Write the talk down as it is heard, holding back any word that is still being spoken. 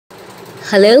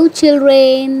Hello,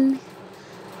 children.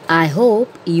 I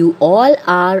hope you all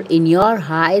are in your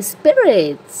high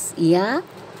spirits. Yeah?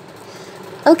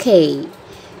 Okay,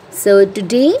 so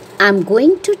today I'm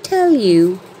going to tell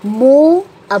you more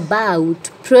about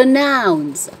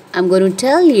pronouns. I'm going to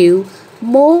tell you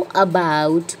more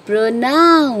about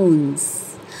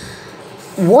pronouns.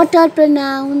 What are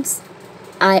pronouns?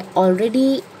 I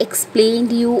already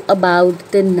explained you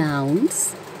about the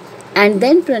nouns and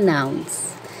then pronouns.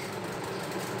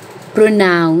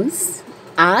 Pronouns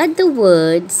are the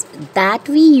words that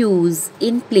we use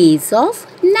in place of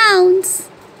nouns.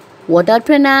 What are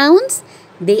pronouns?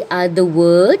 They are the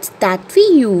words that we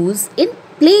use in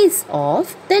place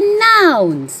of the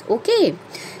nouns. Okay.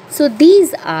 So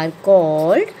these are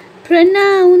called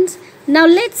pronouns. Now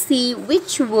let's see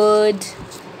which words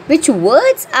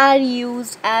are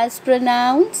used as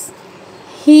pronouns.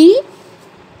 He,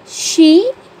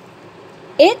 she,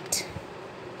 it,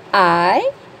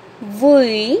 I,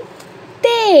 we,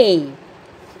 they.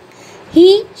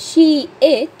 He, she,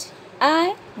 it,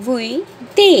 I, we,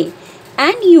 they.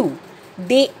 And you.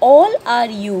 They all are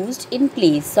used in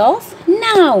place of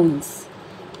nouns.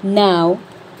 Now,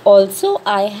 also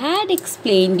I had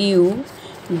explained you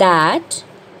that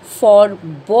for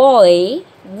boy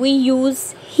we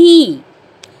use he.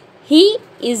 He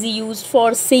is used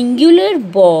for singular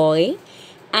boy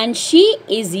and she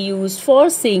is used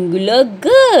for singular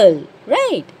girl.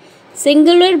 Right?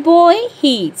 Singular boy,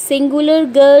 he. Singular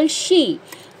girl, she.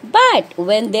 But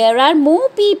when there are more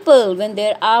people, when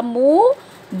there are more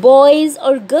boys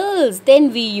or girls,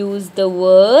 then we use the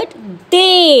word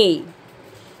they.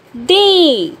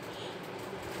 They.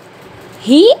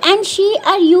 He and she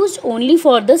are used only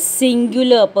for the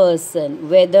singular person,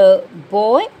 whether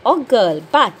boy or girl.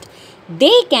 But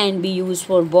they can be used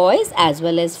for boys as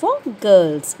well as for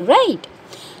girls. Right?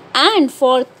 And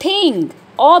for thing,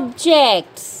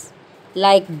 objects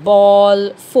like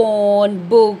ball, phone,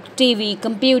 book, TV,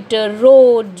 computer,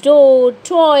 road, door,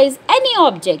 toys, any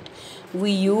object,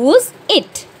 we use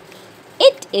it.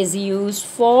 It is used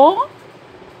for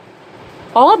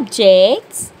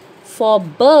objects, for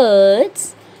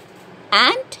birds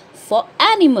and for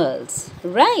animals.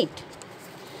 Right?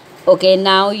 Okay,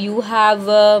 now you have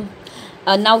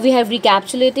now we have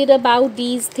recapitulated about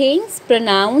these things.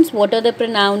 Pronouns. What are the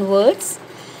pronoun words?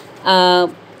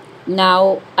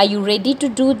 Now, are you ready to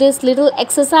do this little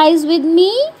exercise with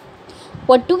me?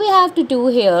 What do we have to do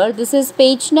here? This is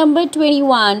page number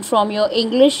 21 from your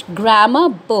English grammar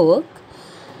book.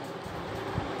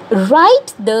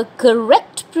 Write the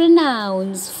correct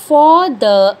pronouns for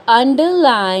the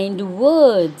underlined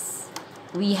words.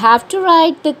 We have to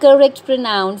write the correct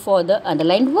pronoun for the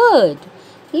underlined word.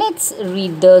 Let's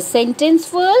read the sentence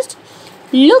first.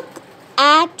 Look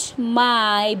at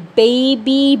my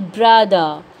baby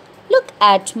brother. Look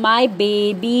at my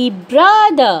baby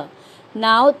brother.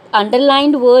 Now,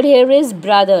 underlined word here is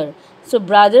brother. So,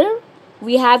 brother,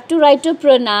 we have to write a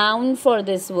pronoun for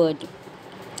this word,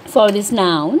 for this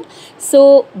noun.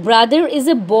 So, brother is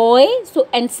a boy, so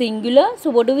and singular. So,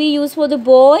 what do we use for the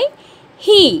boy?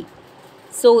 He.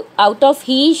 So, out of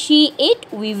he, she, it,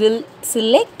 we will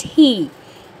select he.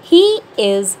 He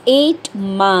is 8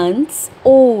 months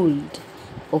old.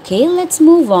 Okay, let's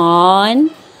move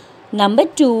on. Number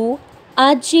 2,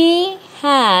 Ajay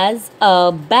has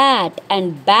a bat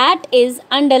and bat is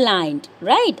underlined,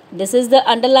 right? This is the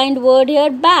underlined word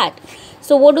here, bat.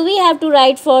 So what do we have to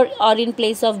write for or in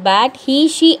place of bat? He,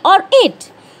 she or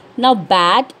it. Now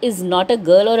bat is not a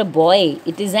girl or a boy.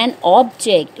 It is an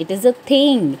object. It is a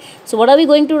thing. So what are we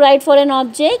going to write for an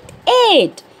object?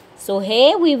 It. So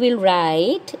here we will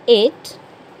write it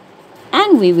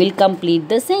and we will complete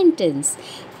the sentence.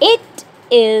 It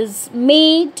is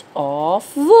made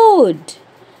of wood.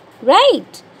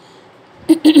 Right?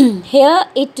 Here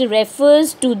it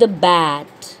refers to the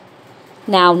bat.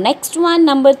 Now next one,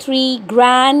 number 3.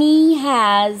 Granny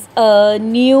has a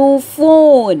new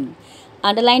phone.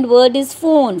 Underlined word is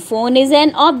phone. Phone is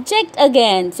an object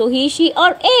again. So he, she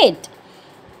or it.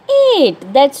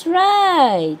 It. That's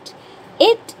right.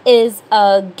 It is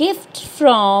a gift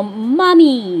from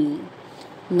Mummy.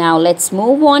 Now let's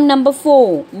move on. Number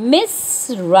 4.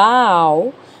 Miss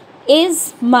Rao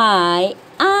is my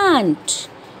aunt.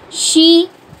 She,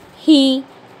 he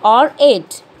or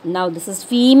it. Now this is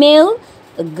female,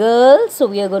 a girl. So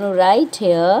we are going to write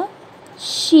here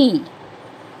she.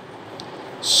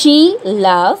 She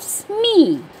loves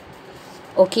me.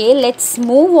 Okay, let's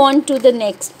move on to the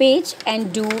next page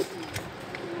and do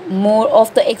more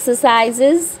of the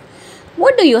exercises.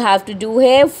 What do you have to do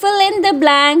here? Fill in the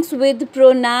blanks with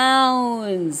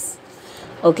pronouns.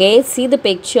 Okay, see the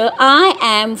picture. I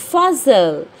am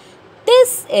Fazal.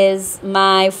 This is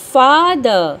my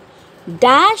father.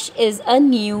 Dash is a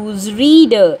news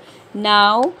reader.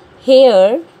 Now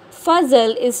here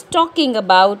Fazal is talking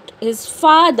about his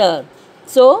father.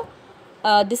 So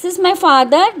this is my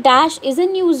father. Dash is a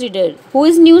newsreader. Who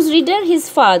is newsreader? His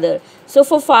father. So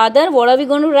for father, what are we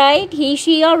going to write? He,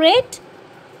 she, or it?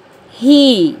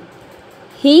 He.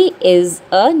 He is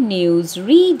a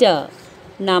newsreader.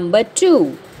 Number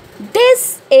 2.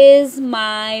 This is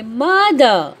my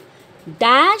mother.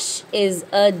 Dash is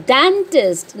a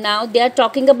dentist. Now they are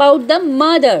talking about the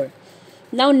mother.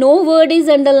 Now no word is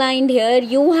underlined here.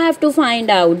 You have to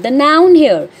find out the noun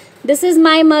here. This is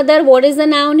my mother. What is the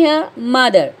noun here?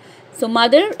 Mother. So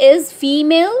mother is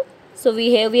female. So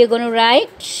we are going to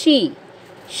write she.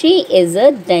 She is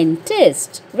a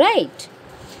dentist. Right.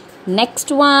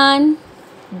 Next one.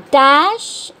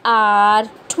 Dash are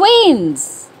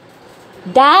twins.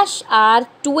 Dash are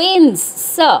twins,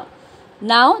 sir.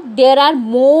 Now there are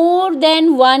more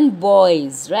than one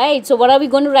boys, right? So what are we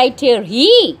going to write here?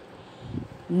 He.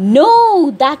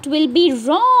 No, that will be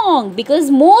wrong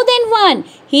because more than one.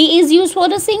 He is used for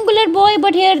the singular boy,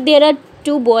 but here there are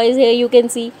two boys here you can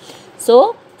see.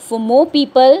 So for more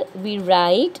people we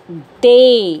write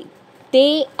they.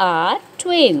 They are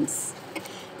twins.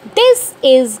 This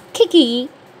is Kiki,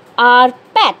 our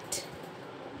pet.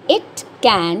 It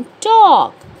can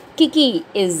talk. Kiki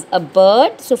is a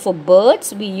bird. So for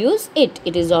birds we use it.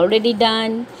 It is already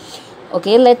done.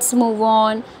 Okay, let's move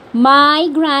on. My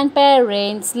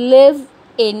grandparents live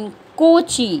in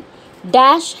Kochi.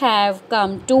 Dash have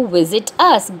come to visit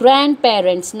us.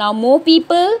 Grandparents. Now more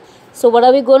people. So what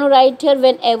are we going to write here?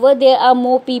 Whenever there are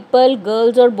more people,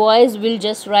 girls or boys, we'll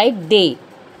just write they.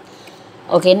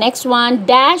 Okay, next one.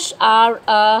 Dash are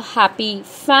a happy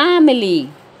family.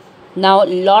 Now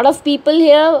a lot of people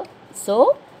here.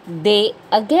 So they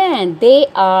again. They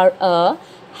are a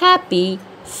happy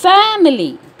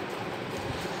family.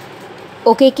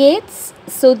 Okay kids,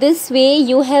 so this way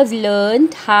you have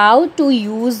learned how to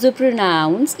use the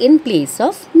pronouns in place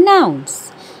of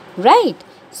nouns, right?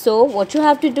 So what you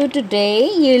have to do today,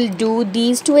 you'll do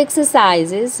these two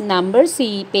exercises, number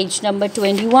C, page number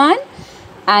 21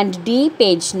 and D,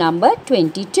 page number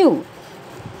 22.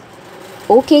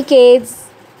 Okay kids,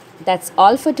 that's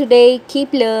all for today.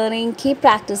 Keep learning, keep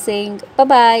practicing.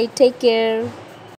 Bye-bye, take care.